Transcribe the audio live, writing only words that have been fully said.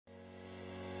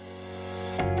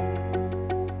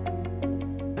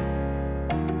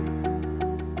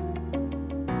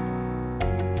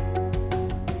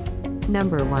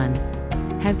Number 1.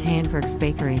 Het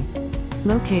Bakery.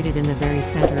 Located in the very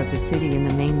center of the city in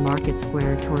the main market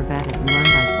square Torvet and run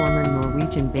by former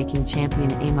Norwegian baking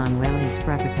champion Emanuele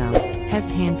Sprefico,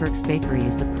 Het Bakery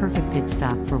is the perfect pit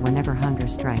stop for whenever hunger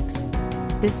strikes.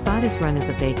 This spot is run as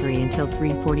a bakery until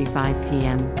 3:45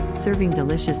 p.m., serving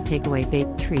delicious takeaway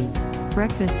baked treats,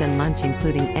 breakfast and lunch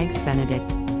including eggs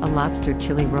Benedict, a lobster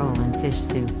chili roll and fish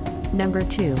soup. Number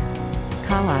 2.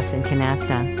 Kalas and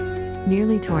Canasta.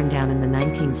 Nearly torn down in the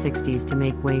 1960s to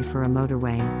make way for a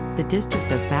motorway, the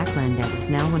district of Backlandet is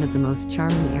now one of the most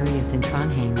charming areas in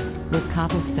Trondheim, with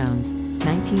cobblestones,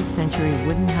 19th century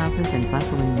wooden houses and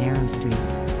bustling narrow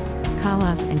streets.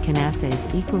 Kalas and Canasta is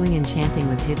equally enchanting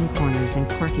with hidden corners and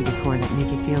quirky decor that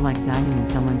make it feel like dining in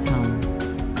someone's home.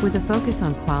 With a focus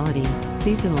on quality,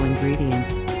 seasonal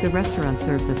ingredients, the restaurant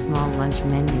serves a small lunch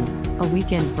menu, a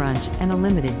weekend brunch, and a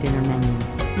limited dinner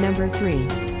menu. Number 3.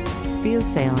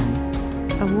 Spielsalen.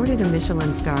 Awarded a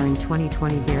Michelin star in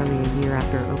 2020 barely a year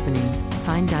after opening,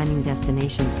 fine dining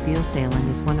destination Spielsalen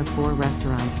is one of 4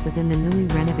 restaurants within the newly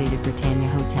renovated Britannia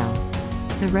Hotel.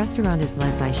 The restaurant is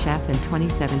led by chef and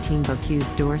 2017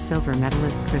 Bocuse d'Or silver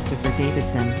medalist Christopher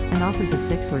Davidson, and offers a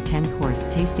 6 or 10-course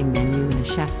tasting menu and a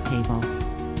chef's table.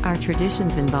 Our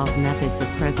traditions involve methods of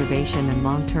preservation and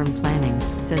long-term planning,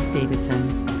 says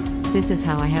Davidson. This is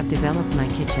how I have developed my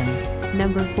kitchen.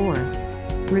 Number 4.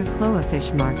 Rivkloa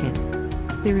Fish Market.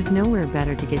 There is nowhere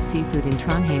better to get seafood in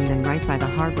Trondheim than right by the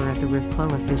harbor at the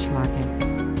Rivkloa Fish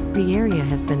Market. The area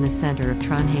has been the center of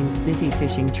Trondheim's busy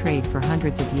fishing trade for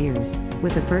hundreds of years,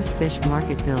 with the first fish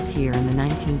market built here in the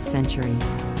 19th century.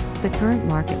 The current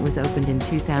market was opened in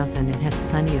 2000 and has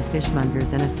plenty of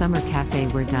fishmongers and a summer cafe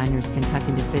where diners can tuck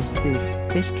into fish soup,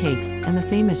 fish cakes, and the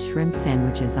famous shrimp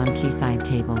sandwiches on quayside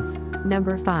tables.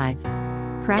 Number 5.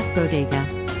 Craft Bodega.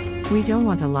 We don't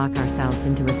want to lock ourselves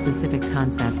into a specific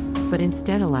concept, but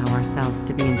instead allow ourselves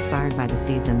to be inspired by the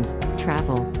seasons,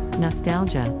 travel,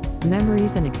 nostalgia,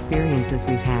 memories and experiences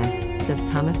we've had, says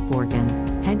Thomas Borgen,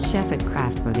 head chef at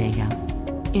Craft Bodega.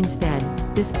 Instead,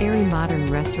 this airy modern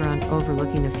restaurant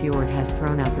overlooking the fjord has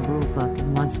thrown out the rule book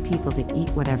and wants people to eat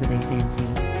whatever they fancy.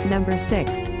 Number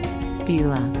 6.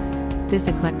 Beulah. This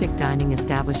eclectic dining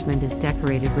establishment is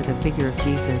decorated with a figure of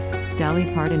Jesus,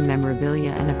 Dolly Parton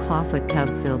memorabilia and a clawfoot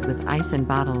tub filled with ice and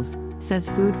bottles, says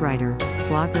food writer,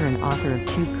 blogger and author of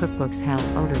 2 cookbooks Hell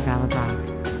Oder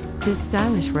Vallebrok. This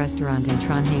stylish restaurant in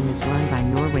Trondheim is run by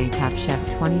Norway top chef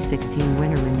 2016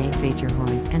 winner Renee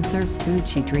Fagerhøy and serves food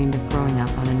she dreamed of growing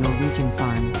up on a Norwegian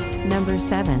farm. Number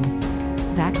 7.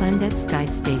 Backlandet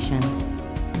Skite Station.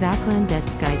 Backlandet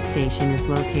Skite Station is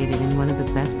located in one of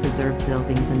the best preserved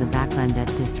buildings in the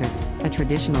Backlandet district, a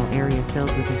traditional area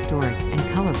filled with historic and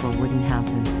colorful wooden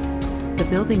houses. The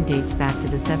building dates back to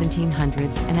the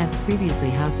 1700s and has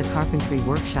previously housed a carpentry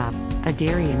workshop, a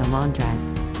dairy and a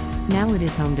laundrette. Now it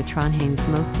is home to Trondheim's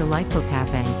most delightful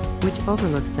cafe, which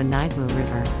overlooks the Nidlo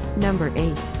River. Number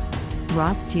 8.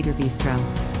 Ross Teeter Bistro.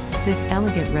 This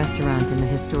elegant restaurant in the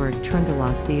historic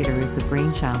Trøndelag Theatre is the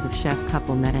brainchild of chef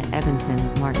couple Mette Evensen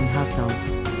and Martin Hufdal.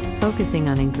 Focusing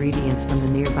on ingredients from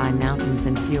the nearby mountains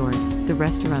and fjord, the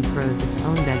restaurant grows its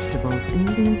own vegetables and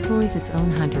even employs its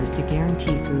own hunters to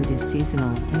guarantee food is seasonal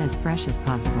and as fresh as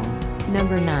possible.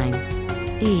 Number 9.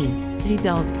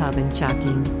 Dals Pub in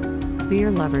Chakim. Beer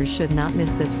lovers should not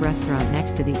miss this restaurant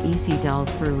next to the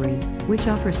Dals Brewery, which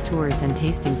offers tours and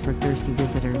tastings for thirsty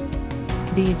visitors.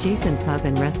 The adjacent pub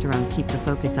and restaurant keep the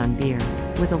focus on beer,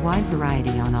 with a wide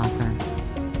variety on offer.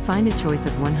 Find a choice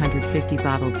of 150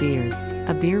 bottled beers,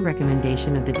 a beer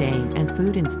recommendation of the day, and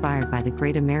food inspired by the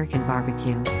Great American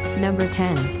Barbecue. Number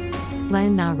 10.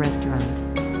 Lan Na Restaurant.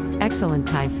 Excellent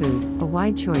Thai food, a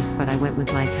wide choice, but I went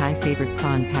with my Thai favorite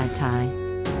prawn pad Thai.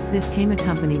 This came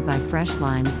accompanied by fresh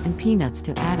lime and peanuts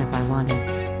to add if I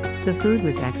wanted. The food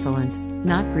was excellent,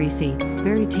 not greasy,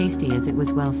 very tasty as it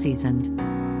was well seasoned.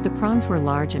 The prawns were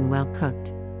large and well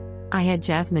cooked. I had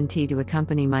jasmine tea to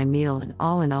accompany my meal, and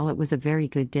all in all it was a very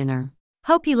good dinner.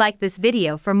 Hope you liked this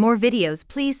video. For more videos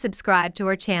please subscribe to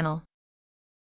our channel.